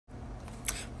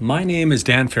My name is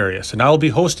Dan Farias, and I will be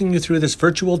hosting you through this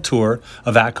virtual tour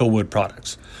of ATCO Wood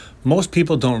Products. Most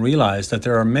people don't realize that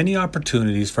there are many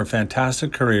opportunities for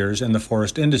fantastic careers in the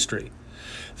forest industry.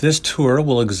 This tour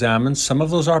will examine some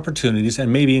of those opportunities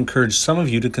and maybe encourage some of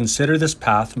you to consider this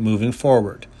path moving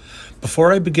forward.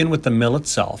 Before I begin with the mill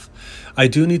itself, I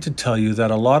do need to tell you that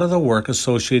a lot of the work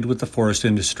associated with the forest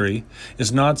industry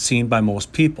is not seen by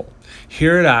most people.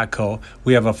 Here at ATCO,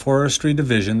 we have a forestry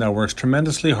division that works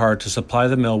tremendously hard to supply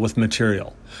the mill with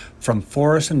material, from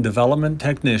forest and development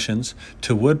technicians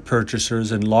to wood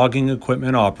purchasers and logging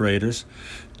equipment operators,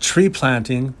 tree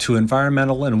planting to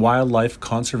environmental and wildlife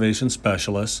conservation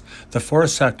specialists. The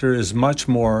forest sector is much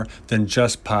more than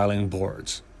just piling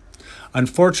boards.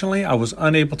 Unfortunately, I was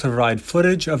unable to provide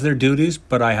footage of their duties,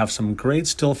 but I have some great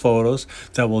still photos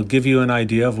that will give you an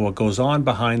idea of what goes on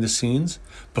behind the scenes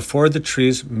before the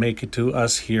trees make it to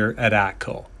us here at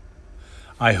ATCO.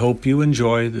 I hope you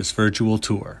enjoy this virtual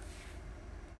tour.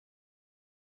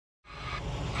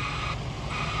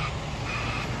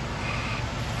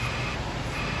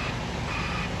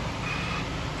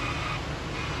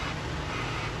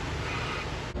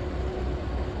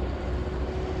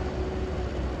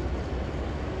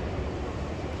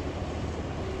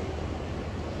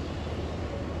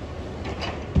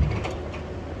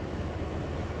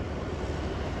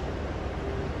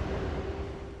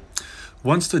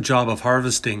 Once the job of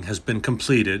harvesting has been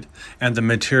completed and the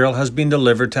material has been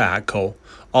delivered to ATCO,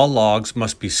 all logs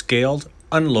must be scaled,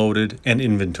 unloaded, and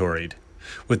inventoried.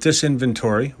 With this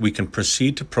inventory, we can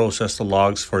proceed to process the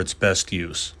logs for its best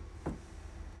use.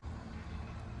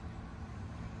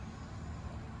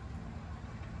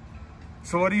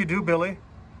 So what do you do, Billy?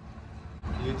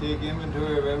 You take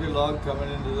inventory of every log coming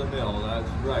into the mill, that's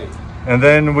right. And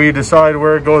then we decide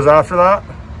where it goes after that?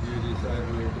 You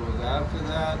decide where it goes after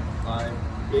that. My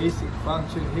basic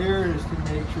function here is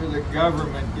to make sure the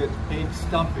government gets paid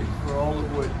stumpage for all the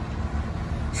wood.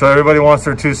 So everybody wants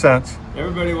their 2 cents?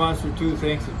 Everybody wants their 2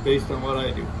 cents based on what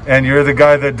I do. And you're the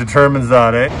guy that determines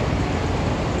that, eh?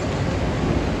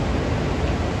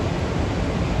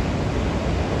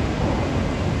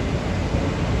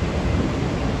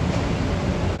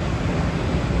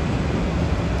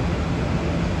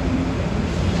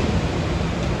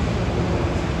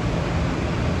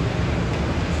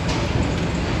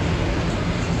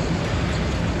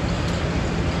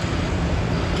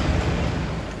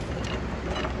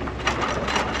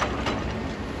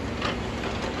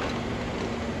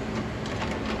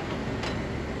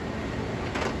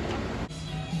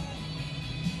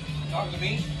 Talking to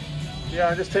me? Yeah,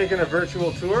 I'm just taking a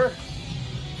virtual tour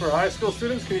for high school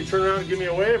students. Can you turn around and give me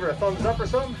a wave or a thumbs up or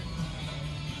something?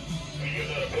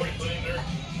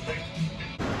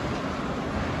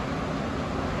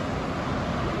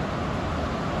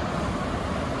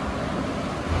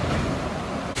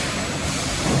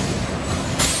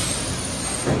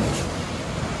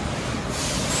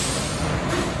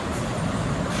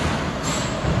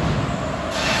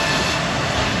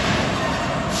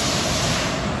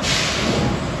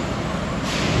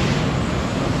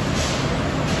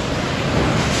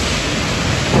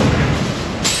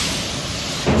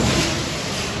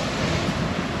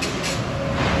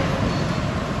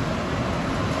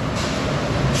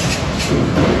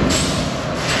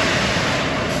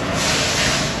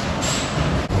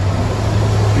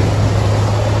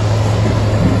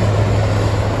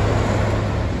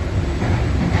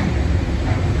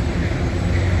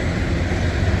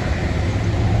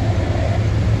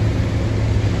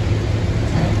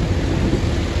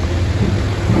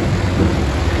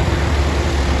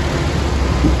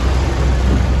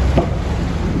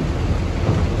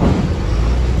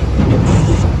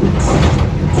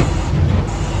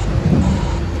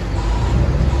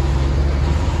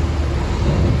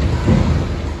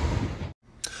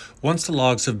 Once the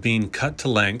logs have been cut to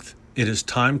length, it is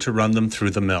time to run them through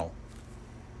the mill.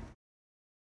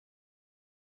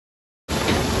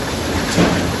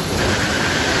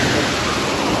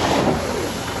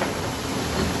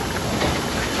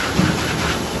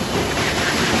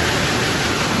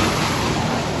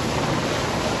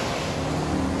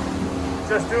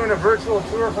 Just doing a virtual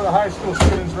tour for the high school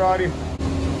students, Roddy.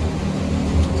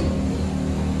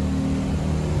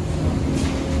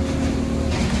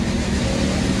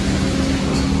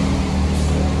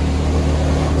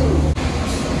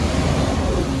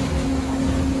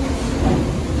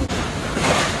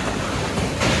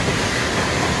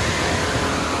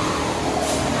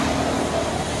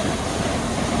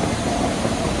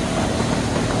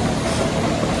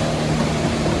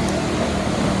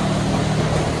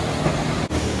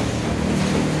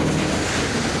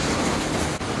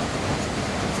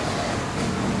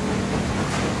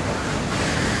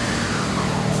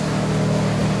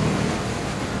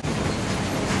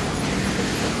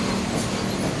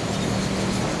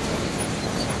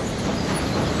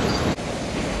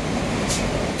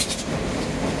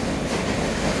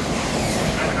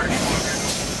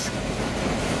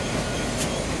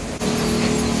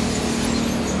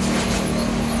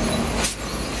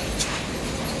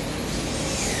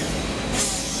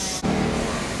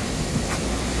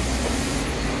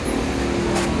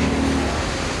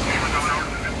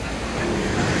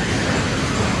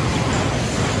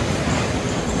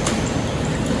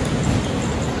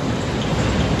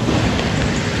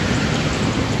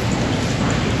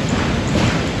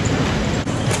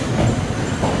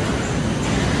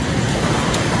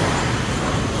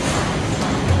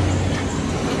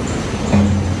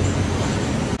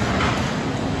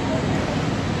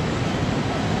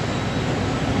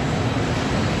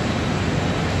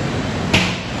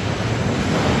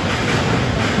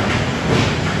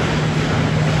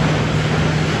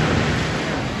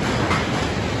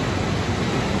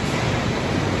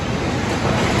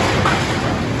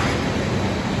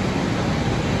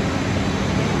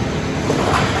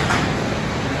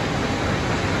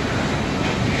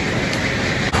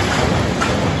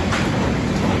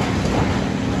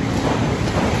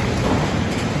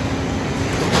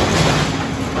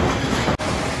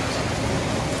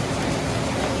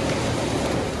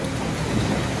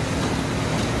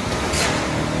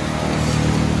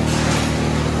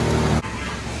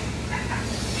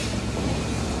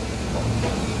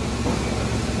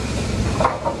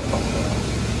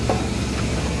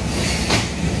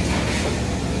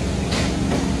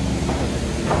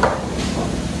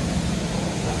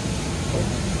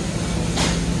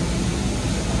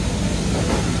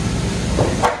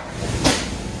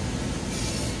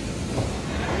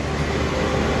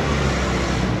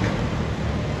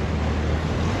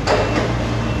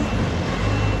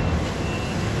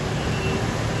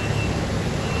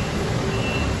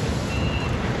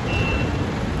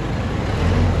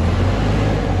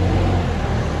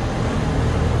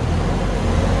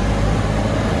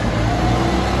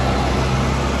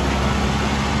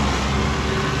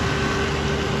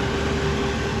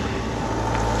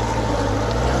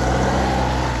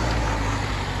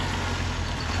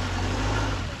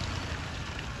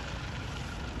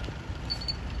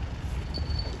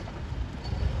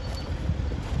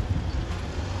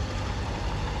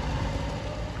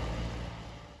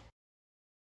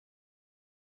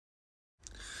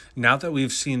 Now that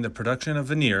we've seen the production of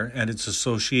veneer and its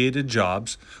associated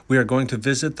jobs, we are going to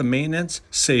visit the maintenance,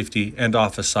 safety, and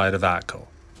office side of ATCO.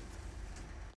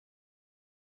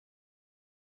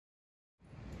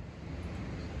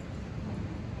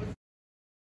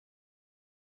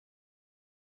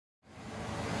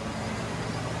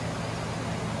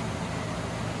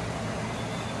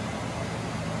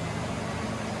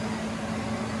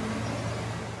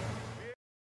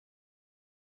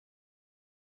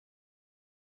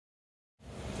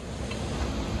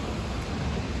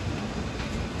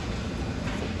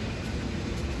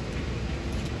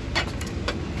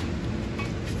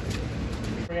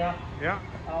 Yeah.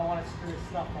 I don't want to screw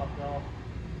stuff up though.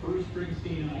 Bruce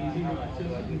Springsteen, easy, but it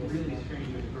says something really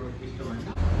strange with grocery store.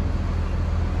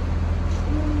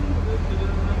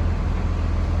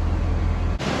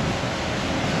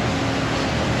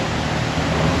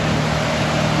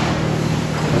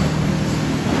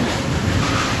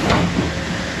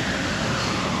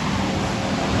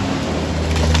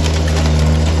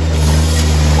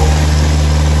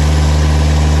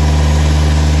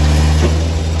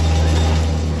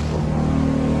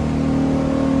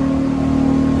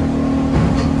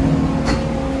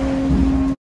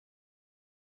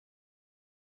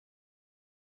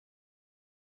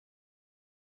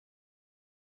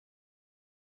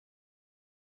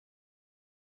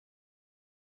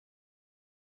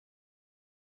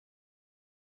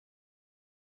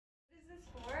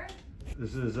 For?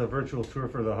 This is a virtual tour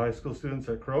for the high school students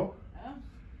at Crow. Oh,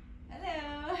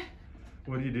 hello.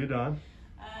 What do you do, Don?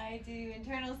 I do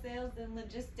internal sales and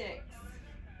logistics.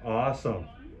 Awesome.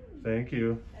 Thank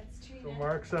you. That's Trina. So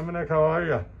Mark Semenek, how are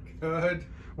you? Good.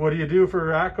 What do you do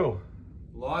for ATCO?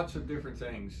 Lots of different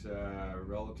things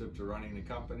relative to running the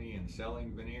company and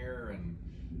selling veneer and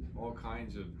all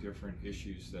kinds of different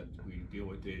issues that we deal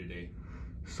with day to day.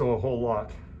 So a whole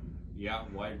lot. Yeah,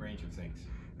 wide range of things.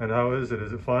 And how is it?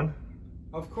 Is it fun?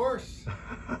 Of course.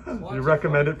 You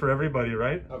recommend it for everybody,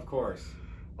 right? Of course.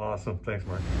 Awesome. Thanks,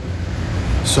 Mark.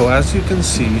 So as you can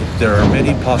see, there are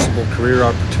many possible career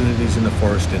opportunities in the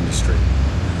forest industry.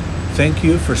 Thank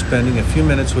you for spending a few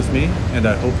minutes with me, and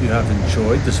I hope you have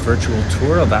enjoyed this virtual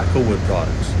tour of ATCO Wood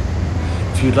Products.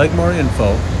 If you'd like more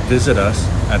info, visit us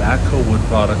at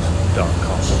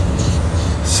atcowoodproducts.com.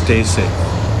 Stay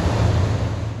safe.